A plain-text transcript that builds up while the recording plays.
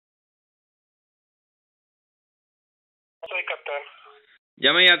771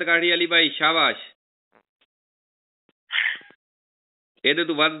 जमा याद काठी अली भाई शाबाश ਇਹਦੇ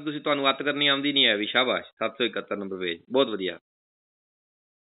ਤੋਂ ਵੱਧ ਤੁਸੀਂ ਤੁਹਾਨੂੰ ਅੱਤ ਕਰਨੀ ਆਉਂਦੀ ਨਹੀਂ ਹੈ ਵੀ ਸ਼ਾਬਾਸ਼ 771 ਨੰਬਰ ਪੇਜ ਬਹੁਤ ਵਧੀਆ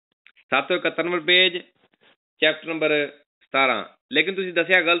 771 ਨੰਬਰ ਪੇਜ ਚੈਪਟਰ ਨੰਬਰ 17 ਲੇਕਿਨ ਤੁਸੀਂ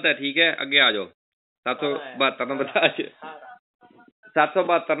ਦੱਸਿਆ ਗਲਤ ਹੈ ਠੀਕ ਹੈ ਅੱਗੇ ਆ ਜਾਓ 772 ਨੰਬਰ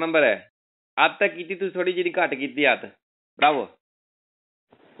 772 ਨੰਬਰ ਹੈ ਅੱਤ ਤਾਂ ਕੀਤੀ ਤੁਸੀਂ ਥੋੜੀ ਜਿਹੀ ਘੱਟ ਕੀਤੀ ਅੱਤ ਬਰਾਵੋ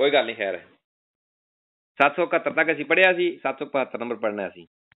ਕੋਈ ਗੱਲ ਨਹੀਂ ਖੈਰ 771 ਤੱਕ ਅਸੀਂ ਪੜ੍ਹਿਆ ਸੀ 772 ਨੰਬਰ ਪੜ੍ਹਨਾ ਸੀ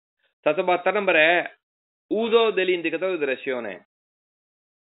 772 ਨੰਬਰ ਹੈ uso dell'indicatore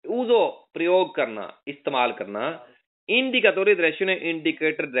uso प्रयोग करना इस्तेमाल करना इंडिकेटोरी डायरेक्शन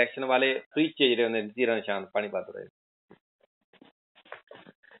इंडिकेटर डायरेक्शन वाले फ्रीचे ਜਿਹੜੇ ਹੁੰਦੇ ਜ਼ੀਰਾ ਨਿਸ਼ਾਨ ਪਾਣੀ ਪਾ ਦੋ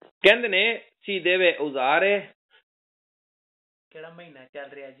ਕਹਿੰਦੇ ਨੇ ਸੀ ਦੇਵੇ ਔਜ਼ਾਰ ਕਿਹੜਾ ਮਹੀਨਾ ਚੱਲ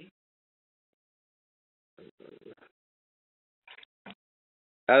ਰਿਹਾ ਜੀ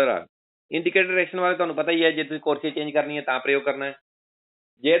ਅਦਰਾ ਇੰਡੀਕੇਟਰ ਡਾਇਰੈਕਸ਼ਨ ਵਾਲੇ ਤੁਹਾਨੂੰ ਪਤਾ ਹੀ ਹੈ ਜੇ ਤੁਸੀਂ ਕੋਰਸ ਚੇਂਜ ਕਰਨੀ ਹੈ ਤਾਂ ਪ੍ਰਯੋਗ ਕਰਨਾ ਹੈ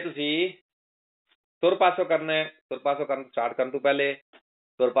ਜੇ ਤੁਸੀਂ ਸੁਰ ਪਾਸੋਂ ਕਰਨਾ ਹੈ ਸੁਰ ਪਾਸੋਂ ਕਰਨ ਸਟਾਰਟ ਕਰਨ ਤੋਂ ਪਹਿਲੇ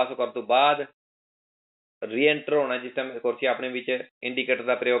ਸੁਰ ਪਾਸੋਂ ਕਰਨ ਤੋਂ ਬਾਅਦ ਰੀਐਂਟਰ ਹੋਣਾ ਜਿਸ ਟਾਈਮ ਕੋਰਸ ਆਪਣੇ ਵਿੱਚ ਇੰਡੀਕੇਟਰ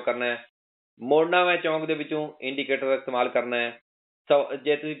ਦਾ ਪ੍ਰਯੋਗ ਕਰਨਾ ਹੈ ਮੋੜਨਾ ਹੈ ਚੌਂਕ ਦੇ ਵਿੱਚੋਂ ਇੰਡੀਕੇਟਰ ਦਾ ਇਸਤੇਮਾਲ ਕਰਨਾ ਹੈ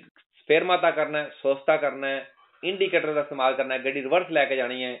ਜੇ ਤੁਸੀਂ ਫੇਰਮਾਤਾ ਕਰਨਾ ਹੈ ਸੋਸਤਾ ਕਰਨਾ ਹੈ ਇੰਡੀਕੇਟਰ ਦਾ ਇਸਤੇਮਾਲ ਕਰਨਾ ਹੈ ਗੱਡੀ ਰਿਵਰਸ ਲੈ ਕੇ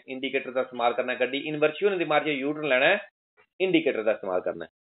ਜਾਣੀ ਹੈ ਇੰਡੀਕੇਟਰ ਦਾ ਇਸਤੇਮਾਲ ਕਰਨਾ ਹੈ ਗੱਡੀ ਇਨਵਰਸ਼ਨ ਦੀ ਮਾਰਚ ਯੂ ਟਰਨ ਲੈਣਾ ਹੈ ਇੰਡੀਕੇਟਰ ਦਾ ਇਸਤੇਮਾਲ ਕਰਨਾ ਹੈ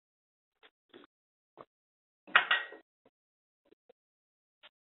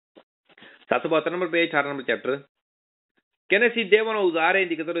 772 नंबर पेज 18 नंबर चैप्टर कहने सीधे वाला औजार है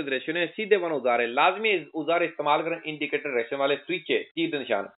इंडिकेटर डायरेक्शन है सीधे वाला औजार है लाजमी औजार इस्तेमाल करें इंडिकेटर डायरेक्शन वाले स्विच है तीर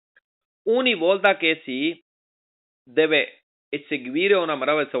निशान उन्हीं बोलता कि सी देवे seguire una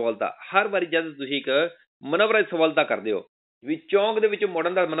manovra di svolta हर बारी जब ਤੁਸੀਂ ਇੱਕ ਮਨਵਰਾ ਦੀ ਸਵਾਲਤਾ ਕਰਦੇ ਹੋ ਵੀ ਚੌਂਕ ਦੇ ਵਿੱਚ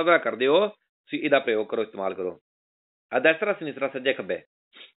ਮੋੜਨ ਦਾ ਮਨਵਰਾ ਕਰਦੇ ਹੋ ਤੁਸੀਂ ਇਹਦਾ ਪ੍ਰਯੋਗ ਕਰੋ ਇਸਤੇਮਾਲ ਕਰੋ ਆ ਦਸਰਾ ਸਿਨਸਰਾ ਸੱਜੇ ਖੱਬੇ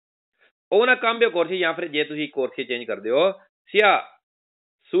ਉਹ ਨਾ cambio corsi ਜਾਂ ਫਿਰ ਜੇ ਤੁਸੀਂ ਕੋਰਸ ਚੇਂਜ ਕਰਦੇ ਹੋ sia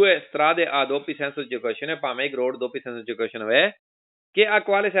sue strade a doppi senso di circolazione ਭਾਵੇਂ ਇੱਕ road doppi senso di circolazione ਹੋਵੇ ਕਿ a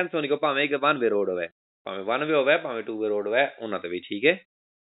quale senso unico ਭਾਵੇਂ ਇੱਕ one way road ਹੋਵੇ ਭਾਵੇਂ one way ਹੋਵੇ ਭਾਵੇਂ two way road ਹੋਵੇ ਉਹਨਾਂ ਤੇ ਵੀ ਠੀਕ ਹੈ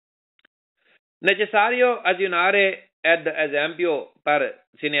necessario aggiornare ad esempio per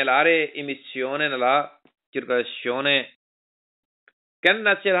segnalare emissione nella circolazione ਕਹਿੰਦੇ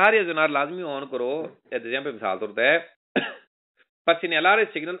necessario aggiornare ਲਾਜ਼ਮੀ on ਕਰੋ ad esempio ਮਿਸਾਲ ਤੌਰ ਤੇ per segnalare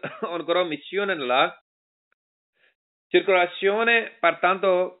signal on ਕਰੋ emissione nella circolazione pertanto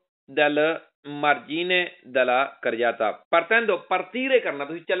del margine della carreggiata partendo partire ਕਰਨਾ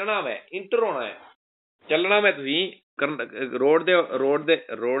ਤੁਸੀਂ ਚੱਲਣਾ ਹੈ ਇੰਟਰ ਹੋਣਾ ਹੈ ਚੱਲਣਾ ਹੈ ਤੁਸੀਂ ਰੋਡ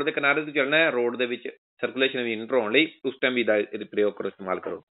ਦੇ ਕਿਨਾਰੇ ਤੋਂ ਚੱਲਣਾ ਹੈ ਰੋਡ ਦੇ ਵਿੱਚ ਸਰਕੂਲੇਸ਼ਨ ਵੀ ਇੰਟਰ ਹੋਣ ਲਈ ਉਸ ਟਾਈਮ ਵੀ ਦਾ ਪ੍ਰਯੋਗ ਕਰੋ ਇਸਤੇਮਾਲ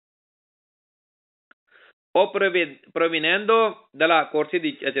ਕਰੋ o provenendo dalla corsia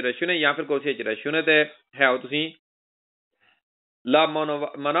di accelerazione ਜਾਂ ਫਿਰ corsia di accelerazione ਤੇ ਹੈ ਤੁਸੀਂ la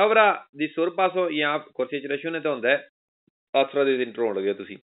manovra di sorpasso ਜਾਂ corsia di accelerazione ਤੇ ਹੁੰਦਾ ਆਸਰਾ ਦੇ ਇੰਟਰ ਹੋਣ ਲੱਗੇ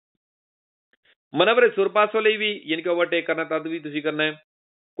ਤੁਸੀਂ manovra di sorpasso ਲਈ ਵੀ ਯਾਨੀ ਕਿ ਓਵਰਟੇਕ ਕਰਨਾ ਤਦ ਵੀ ਤੁਸੀਂ ਕਰਨਾ ਹੈ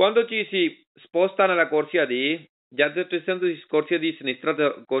quando ci si sposta nella corsia di ਜਦ ਤੁਸੀਂ corsia di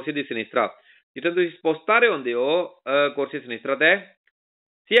sinistra ਜਿੱਥੇ ਤੁਸੀਂ spostare ਹੁੰਦੇ ਹੋ corsia sinistra ਤੇ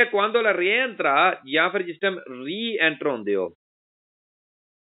sia quando la rientra ਜਾਂ ਫਿਰ ਜਿਸ ਟਾਈਮ ਰੀ-ਐਂਟਰ ਹੁੰਦੇ ਹੋ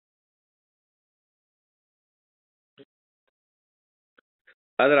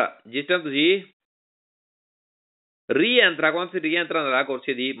allora ਜਿਸ ਟਾਈਮ ਤੁਸੀਂ ਰੀ-ਐਂਟਰ quando si rientra nella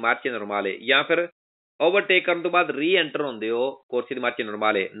corsia di marcia normale ਜਾਂ ਫਿਰ ਓਵਰਟੇਕ ਕਰਨ ਤੋਂ ਬਾਅਦ ਰੀ-ਐਂਟਰ ਹੁੰਦੇ ਹੋ corsia di marcia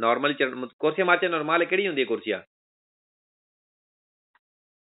normale normal corsia marcia normale ਕਿਹੜੀ ਹੁੰਦੀ ਹੈ corsia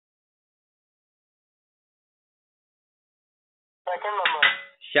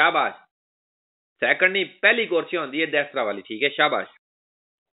शाबाश सैकंड नहीं पहली कोर्सी होती है देसरा वाली ठीक है शाबाश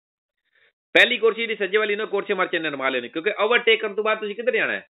पहली कोर्सी दी सज्जे वाली ना कोर्सी मार्चे नॉर्मल होनी क्योंकि ओवरटेक करने तो बाद तुसी किधर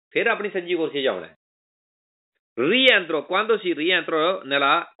जाना है फिर अपनी सज्जी कोर्सी जाना है रीएंट्रो quando si rientro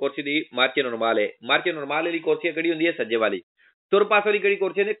nella corsia di marcia normale दी कोर्सी केड़ी होंदी है सज्जे वाली सुरपास वाली केड़ी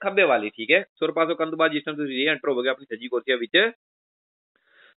कोर्सी है खब्बे वाली ठीक है सुरपासो करने तो बाद जिस टाइम तुसी रीएंटर होगे अपनी सज्जी कोर्सी विच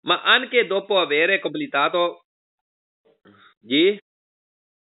ma anche dopo avere completato जी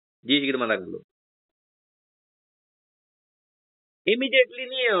जी एक दम लो इमीडिएटली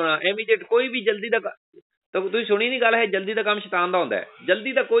नहीं होना इमीडिएट कोई भी जल्दी का तो तुम सुनी नहीं गल है जल्दी का काम शैतान दा होंदा है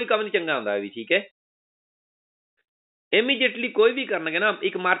जल्दी का कोई काम नहीं चंगा होंदा भी ठीक है इमीडिएटली कोई भी करनगे ना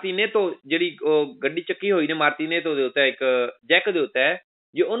एक मार्टिने तो जिहड़ी गड्डी चक्की होई ने मार्टिने तो दे उत्ते एक जैक दे उत्ते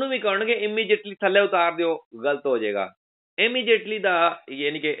जे ओनू भी कहणगे इमीडिएटली थल्ले उतार दियो गलत हो जाएगा इमीडिएटली दा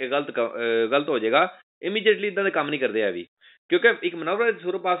यानी कि गलत हो जाएगा इमीडिएटली इदां दे काम नहीं करदे है भी क्योंकि एक मनवरा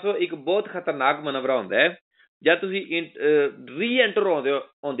सुर पासों एक बहुत खतरनाक मनवरा होंदा है जब तुसी री-एंटर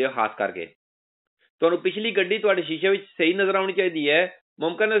होंदे हो खास करके तुहानू पिछली गड्डी तुहाडे शीशे विच सही नजर आउणी चाहिदी है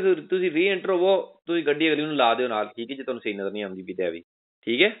मुमकिन है तुसी री एंटर होवो तुसी गड्डी अगली नूं ला दिओ नाल ठीक है जे तुहानूं सही नजर नहीं आउंदी भी ते भी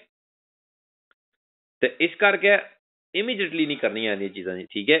ठीक है ते इस करके इमीडिएटली नहीं करनी है चीज़ां जी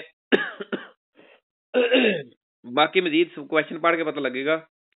ठीक है बाकी मजीद क्वेश्चन पढ़ के पता लगेगा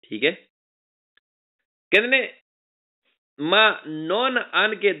ठीक है कहते ने ma non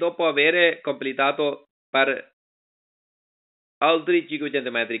anche dopo avere completato per altri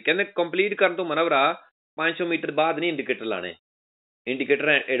 500 metri कहते कंप्लीट करन तो मनवरा 500 मीटर बाद नहीं इंडिकेटर लाने indicator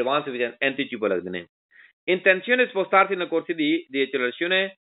advance anticipo लगदे intenzione spostarsi nel corso di accelerazione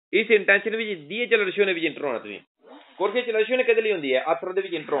इस intenzione di accelerazione ਵਿੱਚ ਇੰਟਰ ਹੋਣਾ ਤੁਸੀਂ ਕੋਰਸ ਦੀ accelerazione ਕਿਹਦੇ ਲਈ ਹੁੰਦੀ ਹੈ ਅਸਰ ਦੇ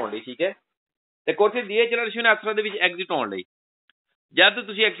ਵਿੱਚ ਇੰਟਰ ਹੋਣ ਲਈ ਠੀਕ ਹੈ ਤੇ ਕੋਰਸ ਦੀ accelerazione ਅਸਰ ਦੇ ਵਿੱਚ ਐਗਜ਼ਿਟ ਹੋਣ ਲਈ ਜਦ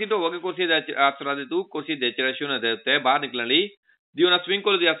ਤੁਸੀਂ ਐਗਜ਼ਿਟ ਹੋਵੋਗੇ ਕੋਰਸ ਦੇ ਅਸਰ ਦੇ ਤੋਂ ਕੋਰਸ ਦੀ accelerazione ਦੇ ਉੱਤੇ ਬਾਹਰ ਨਿਕਲਣ ਲਈ di una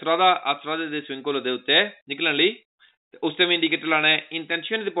svincolo di astrada del svincolo ਦੇ ਉੱਤੇ ਨਿਕਲਣ ਲਈ ਉਸ ਤੇ ਵੀ ਇੰਡੀਕੇਟਰ ਲਾਣਾ ਹੈ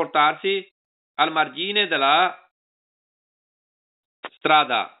intenzione di portarsi al margine della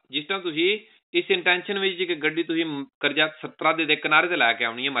strada ਜਿਸ ਤਰ੍ਹਾਂ ਤੁਸੀਂ ਇਸ ਇੰਟੈਂਸ਼ਨ ਵਿੱਚ ਕਿ ਗੱਡੀ ਤੁਸੀਂ ਕਰਜਾ ਸਤਰਾਦੇ ਦੇ ਕਿਨਾਰੇ ਤੇ ਲੈ ਕੇ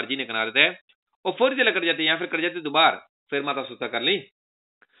ਆਉਣੀ ਹੈ ਮਰਜ਼ੀ ਨੇ ਕਿਨਾਰੇ ਤੇ ਉਹ ਫੌਰੀ ਤੇ ਕਰ ਜਾਂਦੀ ਜਾਂ ਫਿਰ ਕਰ ਜਾਂਦੀ ਦੁਬਾਰ fermata ਸੁੱਤਾ ਕਰ ਲਈ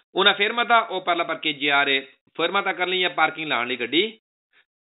una fermata o per la parcheggiare fermata ਕਰ ਲਈ ਜਾਂ ਪਾਰਕਿੰਗ ਲਾਉਣ ਲਈ ਗੱਡੀ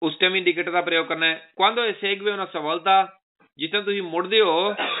ਉਸ ਟਾਈਮ ਇੰਡੀਕੇਟਰ ਦਾ ਪ੍ਰਯੋਗ ਕਰਨਾ ਹੈ quando esegue una svolta ਜਿਸ ਤਰ੍ਹਾਂ ਤੁਸੀਂ ਮੁੜਦੇ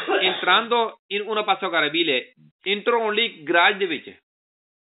ਹੋ entrando in una passacabile inter ਹੋਣ ਲਈ ਗਰਾਜ ਦੇ ਵਿੱਚ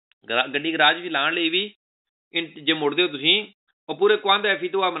ਗੱਡੀ ਗਰਾਜ ਵੀ ਲਾਉਣ ਲਈ ਵੀ ਜੇ ਮੁੜਦੇ ਹੋ ਤੁਸੀਂ oppure quando è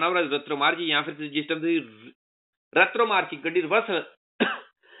effettua manovra di retromarcia ਜਾਂ ਫਿਰ ਜਿਸ ਟਾਈਮ ਤੁਸੀਂ retromarcia ਗੱਡੀ ਰਿਵਰਸ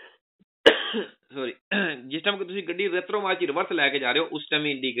ਸੌਰੀ ਜਿਸ ਟਾਈਮ ਤੁਸੀਂ ਗੱਡੀ retromarcia ਰਿਵਰਸ ਲੈ ਕੇ ਜਾ ਰਹੇ ਹੋ ਉਸ ਟਾਈਮ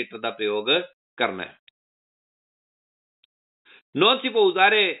ਇੰਡੀਕੇਟਰ ਦਾ ਪ੍ਰਯੋਗ ਕਰਨਾ ਹੈ non si può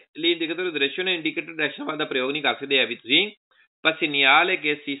usare l'indicatore di direzione indicator direzione ਦਾ ਪ੍ਰਯੋਗ ਨਹੀਂ ਕਰ ਸਕਦੇ ਹੈ ਵੀ ਤੁਸੀਂ per segnale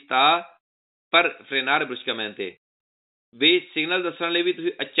che si sta per frenare bruscamente ਵੀ ਸਿਗਨਲ ਦੱਸਣ ਲਈ ਵੀ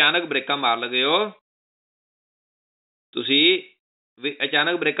ਤੁਸੀਂ ਅਚਾਨਕ ਬ੍ਰੇਕਾਂ ਮਾਰ ਲਗੇ ਹੋ ਤੁਸੀਂ ਵੀ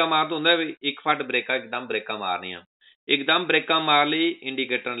ਅਚਾਨਕ ਬ੍ਰੇਕਾਂ ਮਾਰ ਤੋਂ ਹੁੰਦਾ ਵੀ ਇੱਕ ਫੱਟ ਬ੍ਰੇਕਾਂ ਇੱਕਦਮ ਬ੍ਰੇਕਾਂ ਮਾਰਨੀਆਂ ਇੱਕਦਮ ਬ੍ਰੇਕਾਂ ਮਾਰ ਲਈ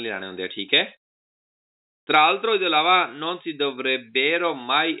ਇੰਡੀਕੇਟਰ ਲਿਆਣੇ ਹੁੰਦੇ ਆ ਠੀਕ ਹੈ tra l'altro ਇਹਦੇ ਇਲਾਵਾ non si dovrebbero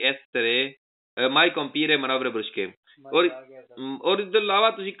mai essere mai compiere manovre brusche ਔਰ ਇਹਦੇ ਇਲਾਵਾ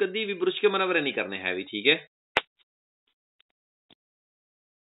ਤੁਸੀਂ ਕਦੀ ਵੀ ਬ੍ਰੁਸ਼ਕੇ ਮਨਵਰੇ ਨਹੀਂ ਕਰਨੇ ਹੈ ਵੀ ਠੀਕ ਹੈ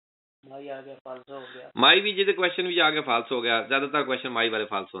ਮਾਈ ਵੀ ਜਿਹਦੇ ਕੁਐਸਚਨ ਵਿੱਚ ਆ ਗਿਆ ਫਾਲਸ ਹੋ ਗਿਆ ਜ਼ਿਆਦਾਤਰ ਕੁਐਸਚਨ ਮਾਈ ਵਾਲੇ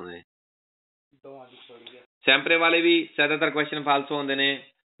ਫਾਲਸ ਹੁੰਦੇ ਨੇ ਸੈਂਪਰੇ ਵਾਲੇ ਵੀ ਜ਼ਿਆਦਾਤਰ ਕੁਐਸਚਨ ਫਾਲਸ ਹੁੰਦੇ ਨੇ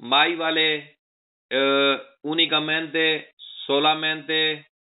ਮਾਈ ਵਾਲੇ unicamente solamente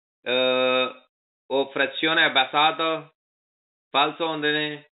o frazione basata falso ਹੁੰਦੇ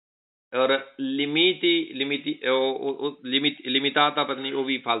ਨੇ ਔਰ limitata ਪਤਾ ਨਹੀਂ ਉਹ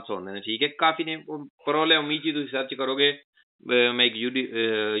ਵੀ ਫਾਲਸ ਹੁੰਦੇ ਨੇ ਠੀਕ ਹੈ ਕਾਫੀ ਨੇ ਪਰੋਲੇ ਉਮੀਦ ਤੁਸੀਂ ਸਰਚ ਕਰੋਗੇ ਮੈਂ ਇੱਕ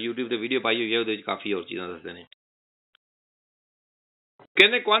YouTube ਤੇ ਵੀਡੀਓ ਪਾਈ ਹੋਈ ਹੈ ਉਹਦੇ ਵਿੱਚ ਕਾਫੀ ਹੋਰ ਚੀਜ਼ਾਂ ਦੱਸਦੇ ਨੇ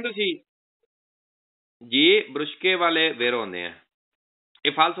ਕਹਿੰਦੇ quando si ਜੀ ਬ੍ਰੁਸ਼ਕੇ ਵਾਲੇ ਵੇਰ ਹੁੰਦੇ ਆ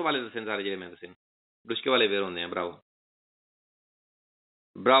ਇਹ ਫਾਲਸੋ ਵਾਲੇ ਦੱਸੇ ਸਾਰੇ ਜਿਹੜੇ ਮੈਂ ਦੱਸੇ ਬ੍ਰੁਸ਼ਕੇ ਵਾਲੇ ਵੇਰ ਹੁੰਦੇ ਆ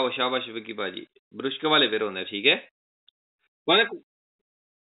ਬਰਾਵੋ ਸ਼ਾਬਾਸ਼ ਵਿਕੀ ਭਾਜੀ ਬ੍ਰੁਸ਼ਕੇ ਵਾਲੇ ਵੇਰ ਹੁੰਦੇ ਆ ਠੀਕ ਹੈ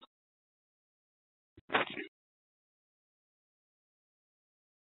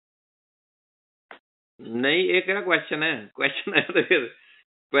ਨਹੀਂ ਇਹ ਕਿਹੜਾ ਕੁਐਸਚਨ ਹੈ ਕੁਐਸਚਨ ਹੈ ਤੇ ਫਿਰ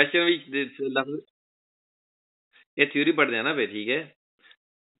ਕੁਐਸਚਨ ਵਿੱਚ ਲਫ਼ਜ਼ ਇਹ ਥਿਊਰੀ ਪੜ੍ਹਦੇ ਆ ਨਾ ਫਿਰ ਠੀਕ ਹੈ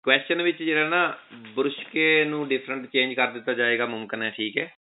ਕੁਐਸਚਨ ਵਿੱਚ ਜਿਹੜਾ ਨਾ ਬ੍ਰੁਸ਼ਕੇ ਨੂੰ ਡਿਫਰੈਂਟ ਚੇਂਜ ਕਰ ਦਿੱਤਾ ਜਾਏਗਾ ਮੁਮਕਿਨ ਹੈ ਠੀਕ ਹੈ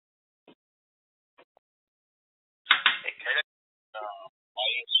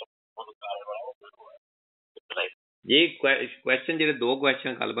ਜੀ ਕੁਐਸਚਨ ਜਿਹੜੇ ਦੋ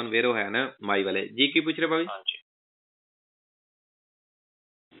ਕੁਐਸਚਨ ਕਲਬਨ ਵੇਰੋ ਹੈ ਨਾ ਮਾਈ ਵਾਲੇ ਜੀ ਕੀ ਪੁੱਛ ਰਹੇ ਭਾਵੇਂ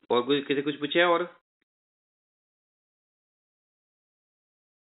और कुछ किसी कुछ पूछे और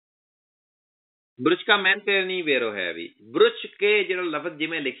ब्रुश का मैन पे नहीं वेरो है अभी ब्रुश के जो लफ्ज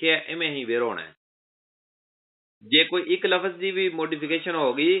जिमें लिखे है इमें ही वेरो होना है जे कोई एक लफ्ज की भी मोडिफिकेशन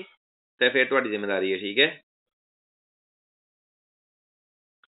होगी तो फिर तुम्हारी जिम्मेदारी है ठीक है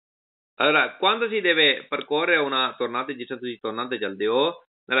allora quando si deve percorrere una tornata जिस तुम tornante चलते हो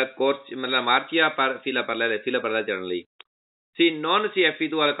मतलब marcia per fila parallele चलने ਲਈ sì non si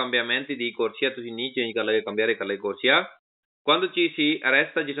effettua cambiamenti di corsia ਤੁਸੀਂ ਨਹੀਂ ਚੇਂਜ ਕਰ ਲਗੇ cambiare ਕਰ ਲਗੇ corsia quando ci si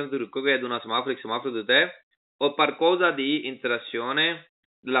arresta ਜਿਸ ਤੁਸੀਂ ਰੁਕੋਗੇ ad una semaforo ਦਿੱਤਾ ਹੈ o per causa di interazione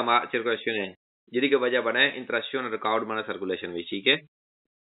della circolazione ਜਿਹਦੀ ਕਿ ਵਜ੍ਹਾ ਬਣੇ interazione record ਬਣੇ circulation ਵਿੱਚ ਠੀਕ ਹੈ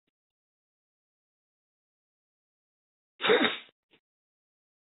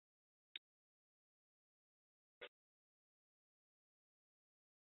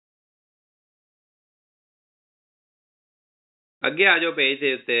ਅੱਗੇ ਆ ਜਾਓ ਪੇਜ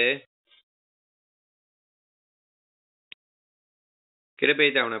ਦੇ ਉੱਤੇ ਕਿਹੜੇ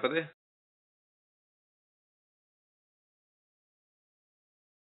ਪੇਜ ਤੇ ਆਉਣਾ ਪਤਾ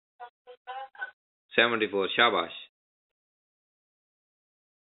 74 शाबाश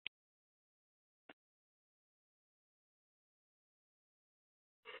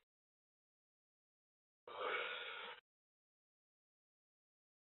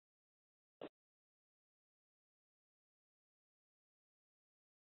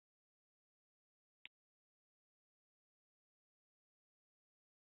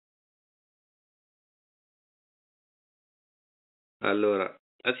allora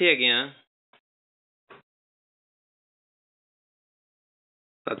ਅਸੀਂ ਹੈਗੇ ਆ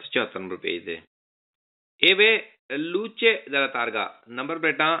 774 ਨੰਬਰ ਪੇਜ ਤੇ ਇਹ ਵੇ luce della targa ਨੰਬਰ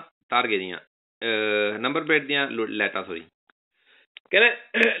ਪਲੇਟਾਂ ਤਾਰਗੇ ਦੀਆਂ ਨੰਬਰ ਪਲੇਟ ਦੀਆਂ ਲੈਟਾਂ ਸੋਰੀ ਕਹਿੰਦੇ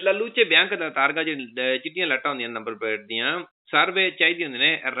la luce bianca della targa ਜਿਹੜੀ ਚਿੱਟੀਆਂ ਲੈਟਾਂ ਹੁੰਦੀਆਂ ਨੰਬਰ ਪਲੇਟ ਦੀਆਂ ਸਰਵੇ ਚਾਹੀਦੀ ਹੁੰਦੇ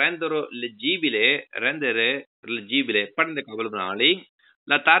ਨੇ rendere leggibile ਪੜ੍ਹਨ ਦੇ ਕਾਬਲ ਬਣਾਉਣ ਲਈ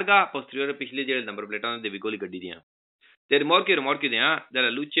la targa posteriore ਪਿਛਲੇ ਜਿਹੜੇ ਨੰਬਰ ਪਲੇਟਾਂ ਦੇ ਵਿਕੋਲੀ ਗੱਡੀ ਦੀਆਂ ਤੇ ਰਿਮੋਰਕੀ ਦੀਆਂ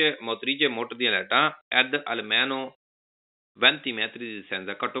della luce motrice ਮੋਟਰ ਦੀਆਂ ਲਾਈਟਾਂ add almeno 20 metri di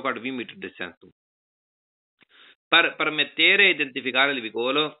distanza ਘੱਟੋ ਘੱਟ 20 ਮੀਟਰ ਡਿਸਟੈਂਸ ਤੋਂ ਪਰ permettere identificare il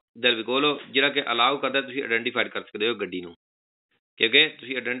vicolo ਜਿਹੜਾ ਕਿ ਅਲਾਉ ਕਰਦਾ ਤੁਸੀਂ ਆਇਡੈਂਟੀਫਾਈ ਕਰ ਸਕਦੇ ਹੋ ਗੱਡੀ ਨੂੰ ਕਿਉਂਕਿ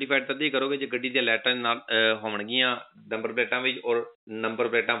ਤੁਸੀਂ ਆਇਡੈਂਟੀਫਾਈਡ ਤਦ ਹੀ ਕਰੋਗੇ ਜੇ ਗੱਡੀ ਦੀਆਂ ਲਾਈਟਾਂ ਨਾਲ ਹੋਣਗੀਆਂ ਨੰਬਰ ਪਲੇਟਾਂ ਵਿੱਚ ਔਰ ਨੰਬਰ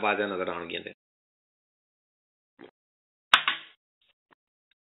ਪਲੇਟਾਂ ਵਾਜ਼ਿਹ ਨਜ਼ਰ ਆਉਣਗੀਆਂ ਤੇ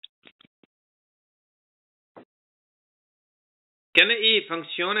ਕਹਿੰਦੇ ਇਹ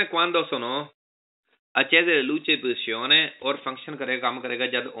funzione quando sono accese le luci di posizione or function ਕਰੇਗਾ ਕੰਮ ਕਰੇਗਾ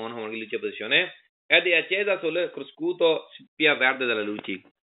ਜਦ on ਹੋਣਗੀ luce di posizione ed è accesa sul cuscuto spia verde della luce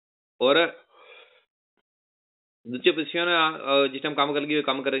ਔਰ luce posizione ਜਿਸ ਟਾਈਮ ਕੰਮ ਕਰੇਗੀ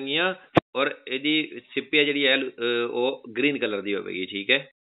ਕੰਮ ਕਰਨਗੀਆਂ ਔਰ ਇਹਦੀ ਸਿੱਪੀਆ ਜਿਹੜੀ ਹੈ ਉਹ ਗ੍ਰੀਨ ਕਲਰ ਦੀ ਹੋਵੇਗੀ ਠੀਕ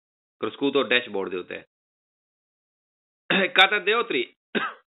ਹੈ cuscuto ਡੈਸ਼ਬੋਰਡ ਦੇ ਉੱਤੇ ਕਾਤਾਦਿਓਤਰੀ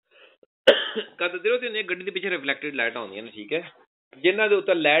ਨੇ ਗੱਡੀ ਦੇ ਪਿੱਛੇ ਰਿਫਲੈਕਟਡ ਲਾਈਟ ਆਉਂਦੀਆਂ ਨੇ ਠੀਕ ਹੈ ਜਿਨ੍ਹਾਂ ਦੇ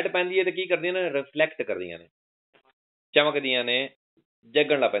ਉੱਤੇ ਲਾਈਟ ਪੈਂਦੀ ਹੈ ਤੇ ਕੀ ਕਰਦੀਆਂ ਨੇ ਰਿਫਲੈਕਟ ਕਰਦੀਆਂ ਨੇ ਚਮਕਦੀਆਂ ਨੇ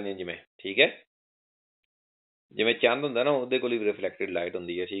ਜਗਣ ਲੱਗ ਪੈਂਦੀਆਂ ਜਿਵੇਂ ਠੀਕ ਹੈ ਜਿਵੇਂ ਚੰਦ ਹੁੰਦਾ ਨਾ ਉਹਦੇ ਕੋਲ ਵੀ ਰਿਫਲੈਕਟਡ ਲਾਈਟ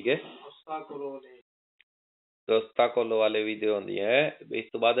ਹੁੰਦੀ ਹੈ ਠੀਕ ਹੈ ਕੋਲੋ ਵਾਲੇ ਵੀ ਹੁੰਦੀ ਹੈ ਇਸ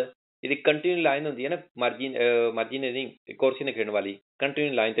ਤੋਂ ਬਾਅਦ ਜਿਹੜੀ ਕੰਟੀਨਿਊ ਲਾਈਨ ਹੁੰਦੀ ਹੈ ਨਾ ਮਾਰਜਿਨ ਨਹੀਂ ਕੋਰਸੀ ਨੇ ਖੇਡਣ ਵਾਲੀ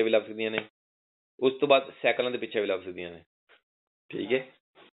ਕੰਟੀਨਿਊ ਲਾਈਨ ਤੇ ਵੀ ਲੱਗ ਸਕਦੀਆਂ ਨੇ ਉਸ ਤੋਂ ਬਾਅਦ ਸਾਈਕਲਾਂ ਦੇ ਪਿੱਛੇ ਵੀ ਲੱਗ ਸਕਦੀਆਂ ਨੇ ਠੀਕ ਹੈ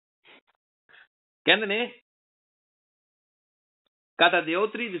ਕਹਿੰਦੇ ਨੇ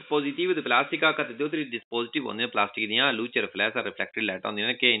Catatteotri dispositivi di plastica, catatteotri dispositivi ਹੁੰਦੇ ਨੇ ਪਲਾਸਟਿਕ ਦੀਆਂ luce riflessa reflected ਲਾਈਟਾਂ ਹੁੰਦੀਆਂ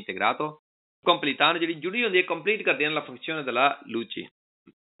ਨੇ che integrato completano ਜਿਹੜੀ ਜੁੜੀ ਹੁੰਦੀ ਹੈ ਕੰਪਲੀਟ ਕਰਦੀਆਂ ਨੇ la funzione della luce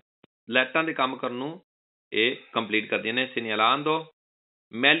ਲਾਈਟਾਂ ਦੇ ਕੰਮ ਕਰਨ ਨੂੰ ਇਹ ਕੰਪਲੀਟ ਕਰਦੀਆਂ ਨੇ segnalando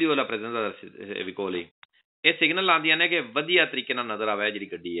meglio la presenza del vicoli ਇਹ ਸਿਗਨਲ ਲਾਉਂਦੀਆਂ ਨੇ ਕਿ ਵਧੀਆ ਤਰੀਕੇ ਨਾਲ ਨਜ਼ਰ ਆਵੇ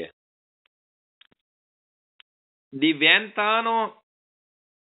ਜਿਹੜੀ ਗੱਡੀ ਹੈ diventano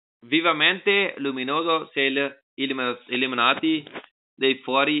vivamente luminoso se illuminati dei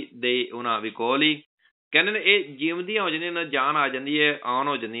fuori dei una vicoli ਕਹਿੰਦੇ ਨੇ ਇਹ ਜਿਉਂਦੀਆਂ ਹੋ ਜਾਂਦੀਆਂ ਨੇ ਜਾਨ ਆ ਜਾਂਦੀ ਹੈ ਆਨ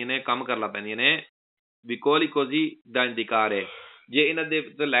ਹੋ ਜਾਂਦੀਆਂ ਨੇ ਕੰਮ ਕਰ ਲਾ ਪੈਂਦੀਆਂ ਨੇ vicoli così da indicare ਜੇ ਇਹਨਾਂ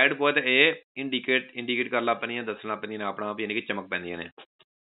ਦੇ ਲਾਈਟ ਪੋਏ ਤਾਂ ਇਹ ਇੰਡੀਕੇਟ ਕਰ ਲਾ ਪੈਂਦੀਆਂ ਦੱਸਣਾ ਪੈਂਦੀਆਂ ਨੇ ਆਪਣਾ ਆਪ ਯਾਨੀ ਕਿ ਚਮਕ ਪੈਂਦੀਆਂ ਨੇ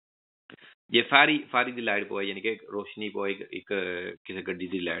ਜੇ ਫਾਰੀ ਦੀ ਲਾਈਟ ਪੋਏ ਯਾਨੀ ਕਿ ਰੋਸ਼ਨੀ ਪੋਏ ਇੱਕ ਕਿਸੇ ਗੱਡੀ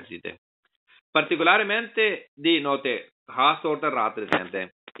ਦੀ ਲਾਈਟ ਸੀ ਤੇ particolarmente di notte ਖਾਸ ਤੌਰ ਤੇ ਰਾਤ ਦੇ ਟਾਈਮ ਤੇ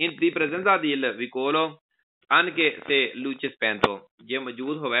in di presenza del vicolo anche se luce spento ਜੇ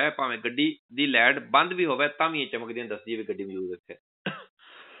ਮੌਜੂਦ ਹੋਵੇ ਭਾਵੇਂ ਗੱਡੀ ਦੀ ਲਾਈਟ ਬੰਦ ਵੀ ਹੋਵੇ ਤਾਂ ਵੀ ਇਹ ਚਮਕਦੀਆਂ ਦੱਸਦੀ ਹੈ ਵੀ ਗੱਡੀ ਮੌਜੂਦ ਇੱਥੇ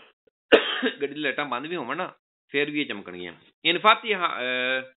ਗੱਡੀ ਦੀ ਲਾਈਟਾਂ ਬੰਦ ਵੀ ਹੋਵਣ ਨਾ ਫਿਰ ਵੀ ਇਹ ਚਮਕਣਗੀਆਂ infatti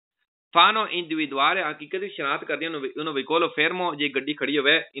fanno individuare ਹਕੀਕਤ ਦੀ ਸ਼ਨਾਖਤ ਕਰਦੀਆਂ ਉਹਨੂੰ vicolo fermo ਜੇ ਗੱਡੀ ਖੜੀ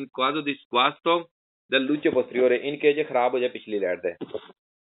ਹੋਵੇ in caso di guasto del luce posteriore in case ਜੇ ਖਰਾਬ ਹੋ ਜਾਏ ਪਿਛਲੀ ਲਾਈਟ ਤੇ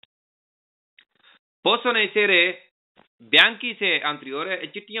possono essere bianchi se anteriore e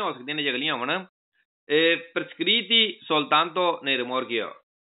ਚਿੱਟੀਆਂ ਹੋ ਸਕਦੀਆਂ ਨੇ ਜੇ ਅਗਲੀਆਂ ਹੋਣ prescritti soltanto nei rimorchio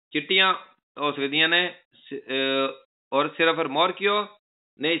ਚਿੱਟੀਆਂ ਹੋ ਸਕਦੀਆਂ ਨੇ ਔਰ ਸਿਰਫ rimorchio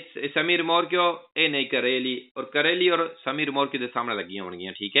nei semi rimorchio e nei carrelli ਔਰ carrelli ਔਰ semi rimorchio ਦੇ ਸਾਹਮਣੇ ਲੱਗੀਆਂ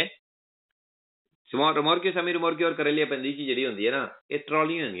ਹੋਣਗੀਆਂ ਠੀਕ ਹੈ rimorchio semi rimorchio ਔਰ carrelli appendici ਜਿਹੜੀ ਹੁੰਦੀ ਹੈ ਨਾ ਇਹ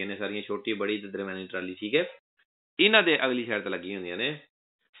ਟਰਾਲੀਆਂ ਹੁੰਦੀਆਂ ਨੇ ਸਾਰੀਆਂ ਛੋਟੀ ਬੜੀ ਤੇ ਦਰਮਿਆਨੀ ਟਰਾਲੀ ਠੀਕ ਹੈ ਇਹਨਾਂ ਦੇ ਅਗਲੀ ਸਾਈਡ ਤੇ ਲੱਗੀਆਂ ਹੁੰਦੀਆਂ ਨੇ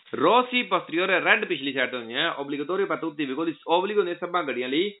rossi posteriore red ਪਿਛਲੀ ਸਾਈਡ ਤੇ ਹੁੰਦੀਆਂ obbligatorio per tutti i veicoli obbligo ਹੁੰਦੇ ਸਭਾਂ ਗੱਡੀਆਂ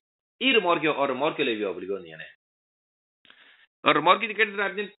ਲਈ ਇਹ rimorchio ਔਰ rimorchio ਲਈ ਵੀ obbligo ਹੁੰਦੀਆਂ ਨੇ ਔਰ rimorchio ਦੀ ਕਿਹੜੀ ਤਰ੍ਹਾਂ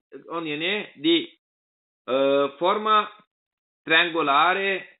ਹੁੰਦੀਆਂ ਨੇ di forma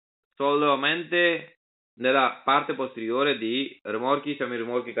triangolare solamente nella parte posteriore di rimorchi semi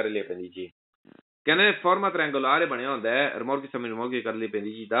rimorchi carrelli appendici ਕਹਿੰਦੇ forma triangolare ਬਣਿਆ ਹੁੰਦਾ ਹੈ rimorchi semi rimorchi carrelli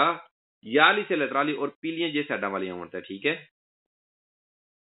appendici ਦਾ ਯਾਲੀ ਸੇ laterali ਔਰ ਪੀਲੀਆਂ ਜੇ ਸਾਈਡਾਂ ਵਾਲੀਆਂ ਹੋਣ ਤਾਂ ਠੀਕ ਹੈ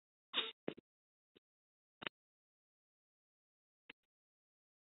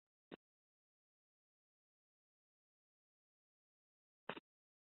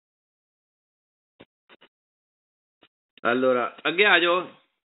allora ਅੱਗੇ ਆ ਜਾਓ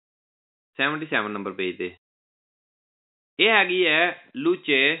 77 ਨੰਬਰ ਪੇਜ ਤੇ ਇਹ ਹੈਗੀ ਹੈ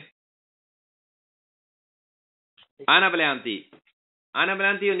luce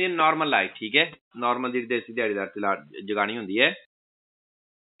anabbalanti ਹੁੰਦੀ ਹੈ ਨਾਰਮਲ ਲਾਈਟ ਠੀਕ ਹੈ ਨਾਰਮਲ ਦੀ ਦੇਸੀ ਦਿਹਾੜੀਦਾਰ ਜਗਾਣੀ ਹੁੰਦੀ ਹੈ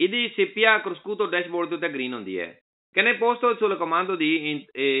ਇਹਦੀ ਸਿਪੀਆ cruscuto ਡੈਸ਼ਬੋਰਡ ਦੇ ਉੱਤੇ ਗ੍ਰੀਨ ਹੁੰਦੀ ਹੈ ਕਹਿੰਦੇ posto sul comando di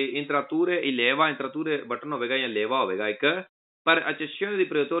intrature il leva intrature button ਹੋਵੇਗਾ ਜਾਂ ਲੇਵਾ ਹੋਵੇਗਾ ਇੱਕ per accessione di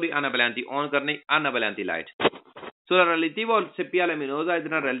produttori anabbaglianti on ਕਰਨੀ anabbaglianti light sulla relativo seppia luminosa ਇਹਦੇ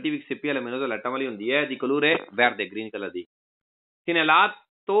ਨਾਲ relative seppia luminosa ਲਾਈਟਾਂ ਵਾਲੀ ਹੁੰਦੀ ਹੈ di colore verde green color ਦੀ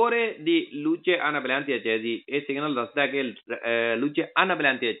segnalatori di luce anabbaglianti accesi ਇਹ signal ਦੱਸਦਾ ਹੈ ਕਿ luce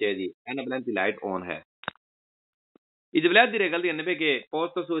anabbaglianti accesi anabbaglianti light on ਹੈ I devleti regal di NP che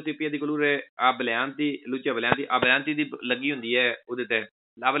posto su seppia di colore abbaglianti luce abbaglianti ਦੀ ਲੱਗੀ ਹੁੰਦੀ ਹੈ ਉਹਦੇ ਤੇ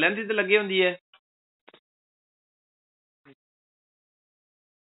abbaglianti ਤੇ ਲੱਗੀ ਹੁੰਦੀ ਹੈ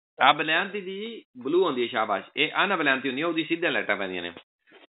abbaglianti di blu ਹੁੰਦੀ ਹੈ ਸ਼ਾਬਾਸ਼ ਇਹ anabbaglianti ਹੁੰਦੀ ਹੈ ਉਹਦੀ ਸਿੱਧੀਆਂ ਲਾਈਟਾਂ ਪੈਂਦੀਆਂ ਨੇ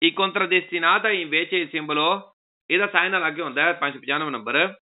I contraddestinata invece il simbolo ਇਹਦਾ ਸਾਈਨ ਅੱਗੇ ਹੁੰਦਾ ਹੈ 595 number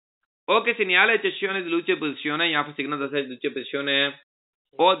o che segnala accessione di luce posizione ਜਾਂ ਫਿਰ ਸਿਗਨਲ ਦੱਸਦਾ luce posizione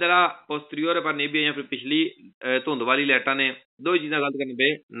ਉਹ ਜਿਹੜਾ posteriore per nebbia ਜਾਂ ਫਿਰ ਪਿਛਲੀ ਧੁੰਦ ਵਾਲੀ ਲਾਈਟਾਂ ਨੇ ਦੋ ਚੀਜ਼ਾਂ ਗਲਤ ਕਰਨੀ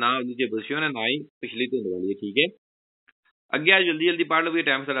ਪਏ ਨਾ luce posizione ਨਾ ਹੀ ਪਿਛਲੀ ਧੁੰਦ ਵਾਲੀ ਠੀਕ ਹੈ ਅੱਗੇ ਆ ਜਲਦੀ ਪੜ੍ਹ ਲਓ ਵੀ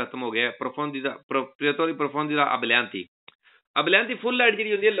ਟਾਈਮ ਸਾਡਾ ਖਤਮ ਹੋ ਗਿਆ profondità profondità abbaglianti abbaglianti full light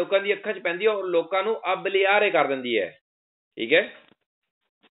ਜਿਹੜੀ ਹੁੰਦੀ ਹੈ ਲੋਕਾਂ ਦੀ ਅੱਖਾਂ 'ਚ ਪੈਂਦੀ ਹੈ ਔਰ ਲੋਕਾਂ ਨੂੰ abbagliare ਕਰ ਦਿੰਦੀ ਹੈ ਠੀਕ ਹੈ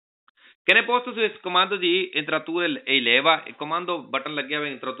che ne posto su comando di entrature e leva il comando button ਲੱਗਿਆ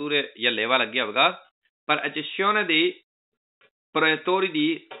ਹੋਇਆ entrature ਜਾਂ leva ਲੱਗਿਆ ਹੋਵੇਗਾ per accessione dei proiettori di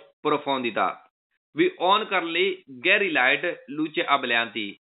profondità vi on ਕਰ ਲਈ gehri light luce abbaglianti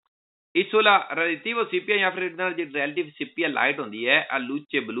isola relativo sepia ਜਾਂ ਫਿਰ ਇਹਦੇ ਨਾਲ ਜਿਹੜੀ relative sepia light ਹੁੰਦੀ ਹੈ ਆ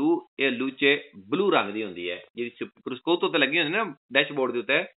luce blu ਇਹ luce blu ਰੰਗ ਦੀ ਹੁੰਦੀ ਹੈ ਜਿਹੜੀ ਸਕੋਪ ਉੱਤੇ ਲੱਗੀ ਹੁੰਦੀ ਨਾ ਡੈਸ਼ਬੋਰਡ ਦੇ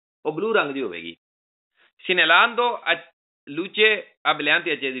ਉੱਤੇ ਉਹ ਬਲੂ ਰੰਗ ਦੀ ਹੋਵੇਗੀ segnalando luce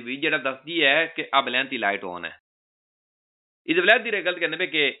abbaglianti accesi ਵੀ ਜਿਹੜਾ ਦੱਸਦੀ ਹੈ ਕਿ abbaglianti light on ਹੈ I devleti regal ਕਹਿੰਦੇ ਪਏ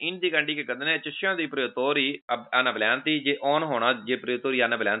ਕਿ indicandi che ਕਰਦੇ ਨੇ accessione dei proiettori anabbaglianti ਜੇ on ਹੋਣਾ ਜੇ proiettori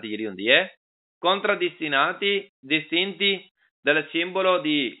anabbaglianti ਜਿਹੜੀ ਹੁੰਦੀ ਹੈ contraddestinati distinti dal simbolo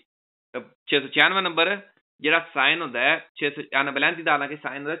di 696 number ਜਿਹੜਾ ਸਾਈਨ ਹੁੰਦਾ ਹੈ anabbaglianti ਦਾ ਹਾਲਾਂਕਿ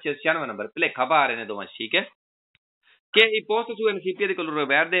ਸਾਈਨ ਹੁੰਦਾ 696 ਨੰਬਰ ਭਲੇਖਾ ਪਾ ਰਹੇ ਨੇ ਦੋਵਾਂ ਠੀਕ ਹੈ che i posto su sepia di colore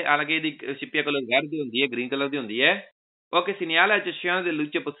verde ਹਾਲਾਂਕਿ ਇਹਦੀ sepia color verde ਹੁੰਦੀ ਹੈ green color ਦੀ ਹੁੰਦੀ ਹੈ ਉਹ che segnala accessione della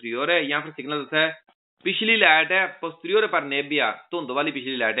luce posteriore ਜਾਂ ਫਿਰ ਸਿਗਨਲ ਦੱਸਦਾ ਹੈ ਪਿਛਲੀ ਲਾਈਟ ਹੈ posteriore per nebbia ਧੁੰਦ ਵਾਲੀ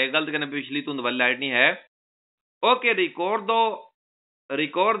ਪਿਛਲੀ ਲਾਈਟ ਹੈ ਗਲਤ ਕਹਿੰਦੇ ਪਿਛਲੀ ਧੁੰਦ ਵਾਲੀ ਲਾਈਟ ਨਹੀਂ ਹੈ ਉਹ che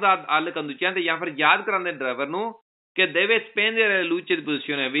ricorda al conducente ਜਾਂ ਫਿਰ ਯਾਦ ਕਰਾਉਂਦੇ ਡਰਾਈਵਰ ਨੂੰ ਕਿ deve spegnere la luce di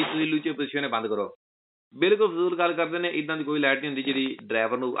posizione ਵੀ ਤੁਸੀਂ luce di posizione ਬੰਦ ਕਰੋ ਬਿਲਕੁਲ ਫਜ਼ੂਲ ਗੱਲ ਕਰਦੇ ਨੇ ਇਦਾਂ ਦੀ ਕੋਈ ਲਾਈਟ ਨਹੀਂ ਹੁੰਦੀ ਜਿਹੜੀ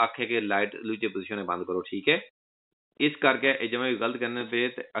ਡਰਾਈਵਰ ਨੂੰ ਆਖੇ ਕਿ ਲਾਈਟ luce di posizione ਬੰਦ ਕਰੋ ਠੀਕ ਹੈ ਇਸ ਕਰਕੇ ਇਹ ਜਿਵੇਂ ਗਲਤ ਕਰਨੇ ਪਏ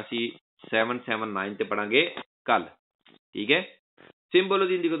ਤੇ ਅਸੀਂ 779 ਤੇ ਪੜਾਂਗੇ ਕੱਲ ਠੀਕ ਹੈ ਸਿੰਬਲ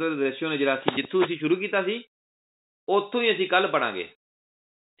ਦੀ ਇੰਡੀਕੇਟਰ ਡਾਇਰੈਕਸ਼ਨ ਜਿਹੜਾ ਅਸੀਂ ਜਿੱਥੋਂ ਅਸੀਂ ਸ਼ੁਰੂ ਕੀਤਾ ਸੀ ਉੱਥੋਂ ਹੀ ਅਸੀਂ ਕੱਲ ਪੜਾਂਗੇ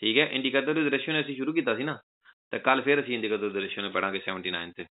ਠੀਕ ਹੈ ਇੰਡੀਕੇਟਰ ਦੀ ਡਾਇਰੈਕਸ਼ਨ ਅਸੀਂ ਸ਼ੁਰੂ ਕੀਤਾ ਸੀ ਨਾ ਤੇ ਕੱਲ ਫਿਰ ਅਸੀਂ ਇੰਡੀਕੇਟਰ ਦੀ ਡਾਇਰੈਕਸ਼ਨ ਪੜਾਂਗੇ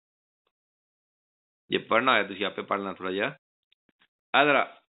 79 ਤੇ ਜੇ ਪੜਨਾ ਹੋਇਆ ਤੁਸੀਂ ਆਪੇ ਪੜਨਾ ਥੋੜਾ ਜਿਹਾ ਆ ਜਰਾ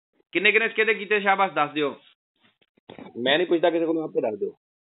ਕਿੰਨੇ ਕਿਹਦੇ ਕੀਤੇ ਸ਼ਾਬਾਸ਼ ਦੱਸ ਦਿਓ ਮੈਂ ਨਹੀਂ ਪੁੱਛਦਾ ਕਿਸੇ ਕੋਲੋਂ ਆਪੇ ਦੱਸ ਦਿਓ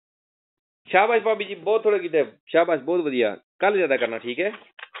ਸ਼ਾਬਾਸ਼ ਭਾਬੀ ਜੀ ਬਹੁਤ ਥੋੜੇ ਕੀਤੇ ਸ਼ਾਬਾਸ਼ ਬਹੁਤ ਵਧੀਆ ਕੱਲ ਜ਼ਿਆਦਾ ਕਰਨਾ ਠੀਕ ਹੈ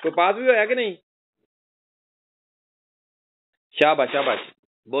ਕੋਈ ਪਾਸ ਵੀ ਹੋਇਆ ਕਿ ਨਹੀਂ ਸ਼ਾਬਾਸ਼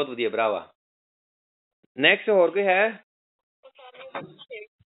ਬਹੁਤ ਵਧੀਆ ਬਰਾਵਾ ਨੈਕਸਟ ਹੋਰ ਕੋਈ ਹੈ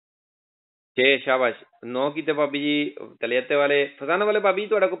 6 ਸ਼ਾਬਾਸ਼ 9 ਕੀਤੇ ਭਾਬੀ ਜੀ ਤਲੇਤੇ ਵਾਲੇ ਫਸਾਨਾ ਵਾਲੇ ਭਾਬੀ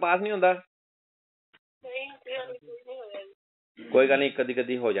ਤੁਹਾਡਾ ਕੋਈ ਪਾਸ ਨਹੀਂ ਹੁੰਦਾ ਕੋਈ ਗੱਲ ਨਹੀਂ ਕਦੀ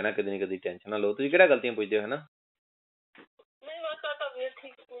ਕਦੀ ਹੋ ਜਾਣਾ ਕਦੀ ਨਾ ਕਦੀ ਟੈਨਸ਼ਨ ਨਾ ਲਓ ਤੁਸੀਂ ਕਿਹੜਾ ਗਲਤੀਆਂ ਪੁੱਛਦੇ ਹੋ ਹਨਾ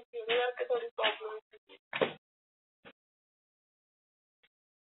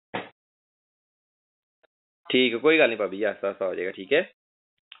ਠੀਕ ਹੈ ਕੋਈ ਗੱਲ ਨਹੀਂ ਭਾਬੀ ਜੀ ਆਸਤਾ ਆਸਤਾ ਹੋ ਜਾਏਗਾ ਠੀਕ ਹੈ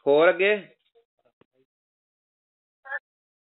ਹੋਰ ਅੱਗੇ